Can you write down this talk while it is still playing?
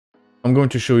I'm going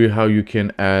to show you how you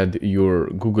can add your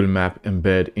Google Map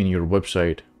embed in your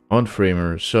website on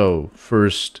Framer. So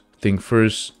first thing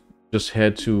first, just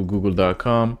head to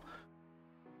google.com,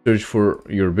 search for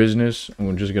your business, and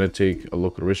we're just going to take a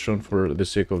local restaurant for the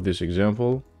sake of this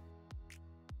example.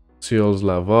 Sales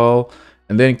Laval,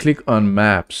 and then click on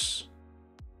Maps.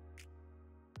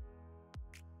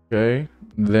 Okay,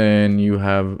 then you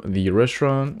have the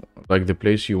restaurant, like the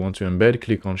place you want to embed.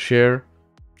 Click on Share,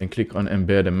 and click on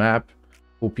Embed a Map.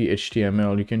 Copy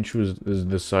HTML. You can choose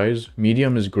the size.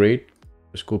 Medium is great.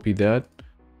 Just copy that.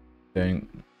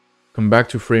 Then come back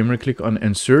to Framer. Click on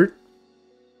Insert.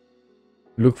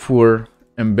 Look for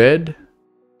Embed.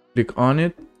 Click on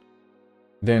it.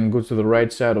 Then go to the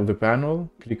right side of the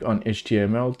panel. Click on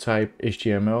HTML. Type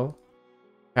HTML.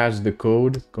 Pass the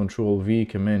code. Control V,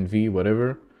 Command V,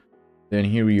 whatever. Then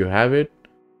here you have it.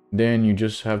 Then you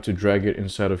just have to drag it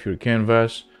inside of your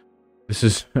canvas. This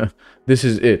is this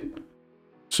is it.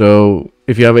 So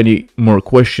if you have any more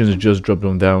questions, just drop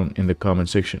them down in the comment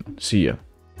section. See ya.